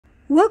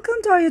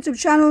Welcome to our YouTube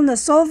channel na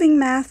Solving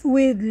Math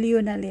with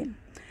Leonalyn.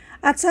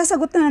 At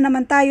sasagot na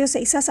naman tayo sa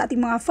isa sa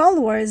ating mga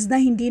followers na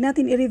hindi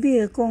natin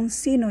i-reveal kung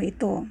sino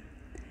ito.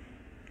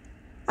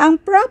 Ang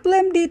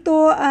problem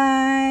dito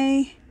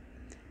ay,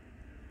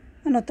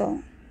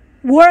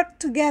 work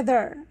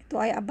together. Ito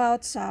ay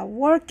about sa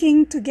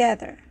working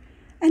together.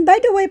 And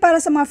by the way,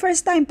 para sa mga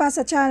first time pa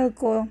sa channel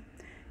ko,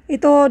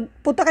 ito,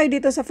 punta kayo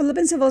dito sa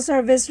Philippine Civil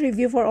Service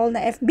Review for All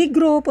na FB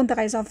group, punta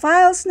kayo sa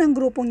files ng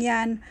grupong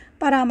yan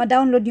para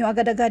ma-download nyo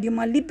agad-agad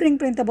yung mga libreng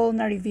printable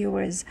na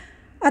reviewers.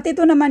 At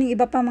ito naman yung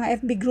iba pa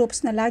mga FB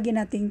groups na lagi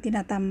nating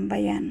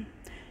tinatambayan.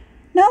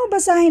 Now,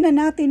 basahin na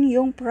natin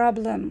yung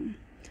problem.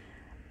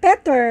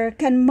 Peter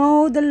can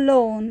mow the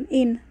lawn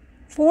in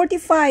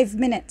 45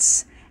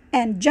 minutes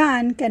and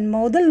John can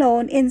mow the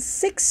lawn in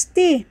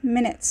 60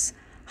 minutes.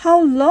 How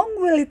long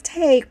will it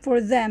take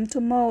for them to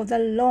mow the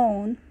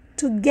lawn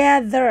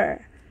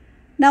together?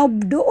 Now,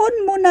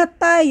 doon muna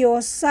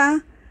tayo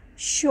sa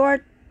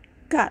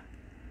shortcut.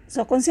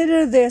 So,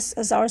 consider this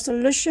as our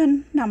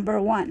solution number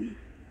 1.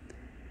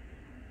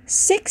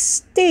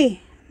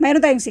 60. Mayroon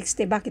tayong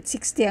 60. Bakit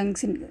 60 ang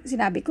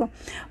sinabi ko?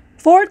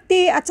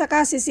 40 at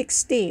saka si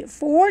 60.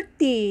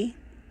 40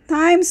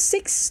 times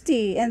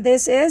 60. And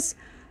this is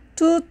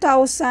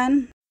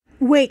 2,000.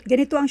 Wait,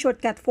 ganito ang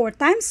shortcut. 4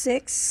 times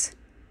 6,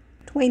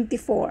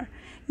 24.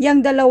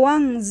 Yang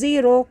dalawang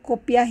 0,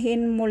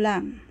 kopyahin mo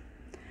lang.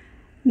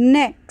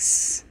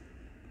 Next,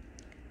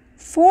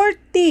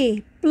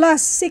 40 plus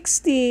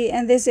 60,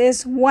 and this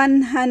is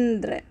 100.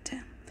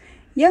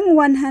 Yang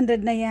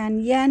 100 na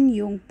yan, yan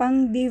yung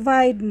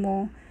pang-divide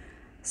mo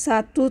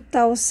sa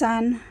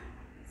 2,400.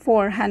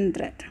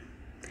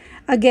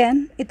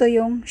 Again, ito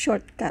yung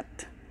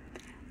shortcut.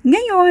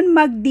 Ngayon,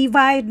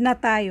 mag-divide na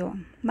tayo.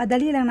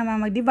 Madali lang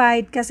naman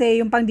mag-divide kasi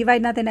yung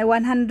pang-divide natin ay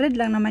 100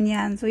 lang naman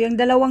yan. So, yung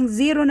dalawang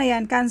 0 na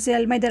yan,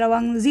 cancel. May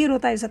dalawang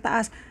 0 tayo sa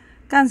taas.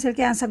 Cancel.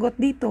 Kaya ang sagot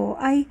dito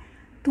ay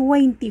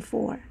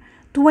 24.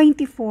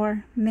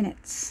 24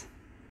 minutes.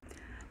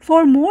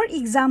 For more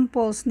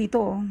examples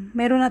nito,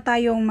 meron na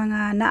tayong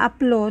mga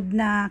na-upload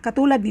na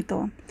katulad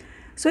nito.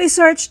 So,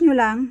 i-search nyo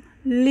lang,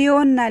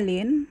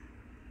 Leonalyn,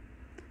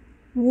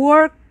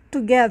 work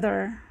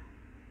together,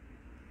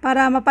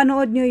 para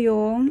mapanood nyo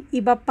yung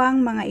iba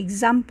pang mga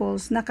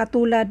examples na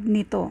katulad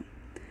nito.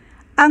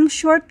 Ang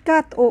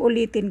shortcut,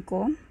 uulitin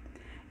ko,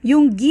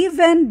 yung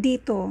given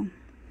dito,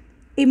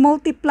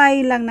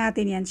 i-multiply lang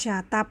natin yan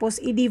siya. Tapos,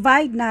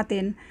 i-divide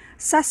natin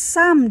sa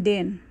sum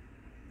din.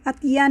 At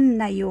yan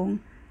na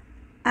yung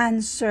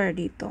answer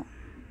dito.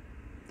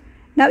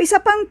 Now,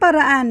 isa pang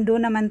paraan,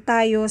 doon naman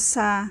tayo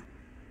sa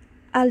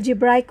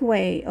algebraic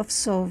way of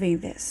solving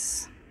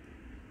this.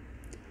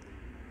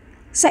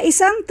 Sa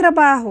isang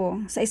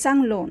trabaho, sa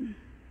isang loan,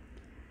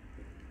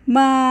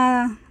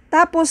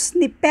 matapos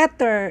ni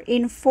Peter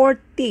in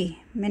 40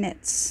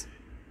 minutes.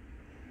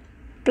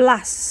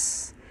 Plus,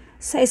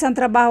 sa isang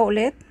trabaho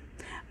ulit,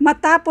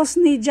 matapos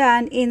ni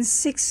John in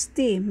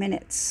 60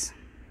 minutes.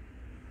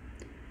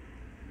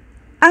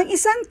 Ang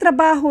isang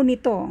trabaho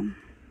nito,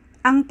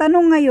 ang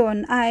tanong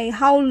ngayon ay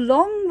how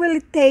long will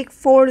it take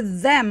for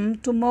them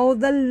to mow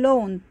the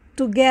lawn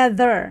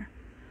together?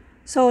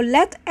 So,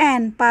 let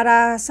n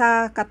para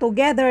sa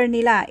ka-together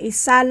nila,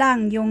 isa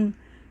lang yung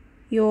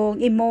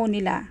i-mow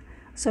nila.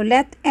 So,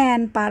 let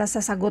n para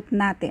sa sagot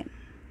natin.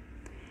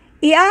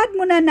 I-add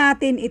muna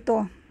natin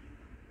ito.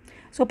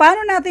 So,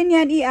 paano natin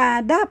yan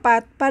i-add?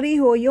 Dapat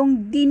pareho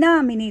yung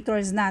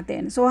denominators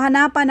natin. So,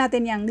 hanapan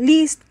natin yung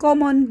least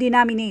common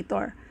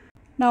denominator.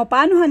 Now,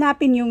 paano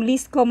hanapin yung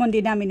least common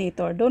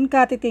denominator? Doon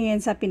ka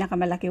titingin sa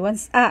pinakamalaki.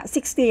 60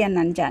 yan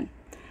nandyan.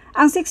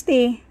 Ang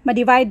 60,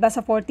 ma-divide ba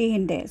sa 40?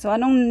 Hindi. So,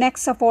 anong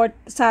next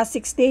sa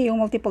 60, yung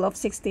multiple of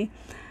 60?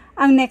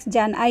 Ang next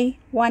dyan ay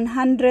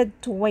 120.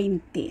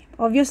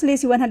 Obviously,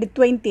 si 120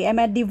 ay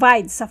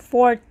ma-divide sa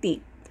 40.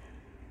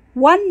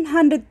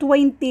 120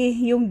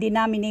 yung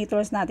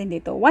denominators natin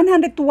dito.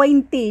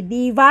 120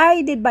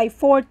 divided by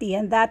 40,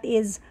 and that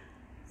is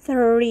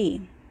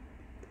 3.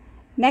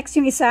 Next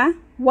yung isa,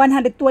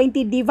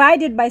 120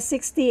 divided by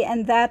 60,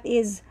 and that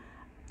is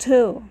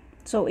 2.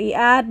 So,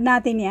 i-add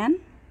natin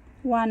yan.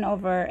 1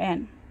 over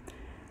n.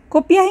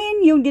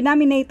 Kopyahin yung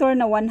denominator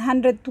na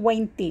 120.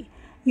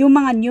 Yung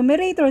mga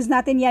numerators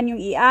natin yan, yung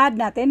i-add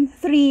natin,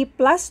 3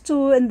 plus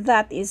 2, and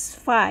that is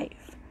 5.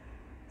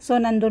 So,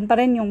 nandun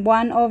pa rin yung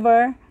 1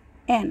 over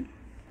n.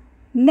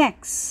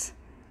 Next,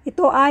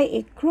 ito ay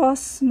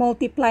i-cross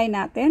multiply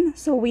natin.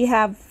 So, we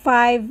have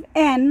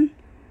 5n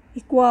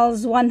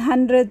equals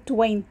 120.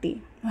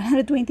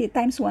 120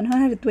 times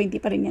 120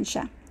 pa rin yan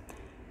siya.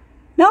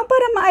 Now,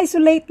 para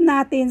ma-isolate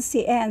natin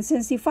si n,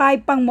 since si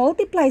 5 pang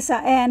multiply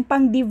sa n,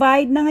 pang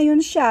divide na ngayon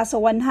siya,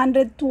 so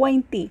 120.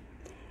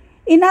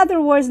 In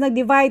other words,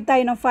 nag-divide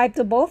tayo ng 5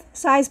 to both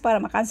sides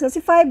para makancel si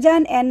 5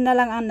 dyan, n na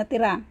lang ang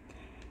natira.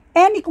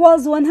 n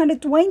equals 120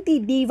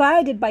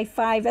 divided by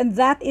 5, and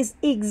that is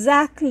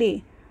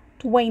exactly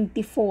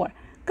 24.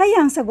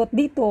 Kaya ang sagot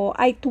dito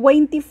ay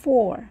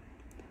 24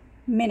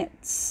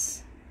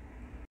 minutes.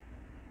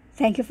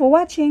 Thank you for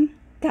watching.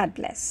 God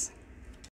bless.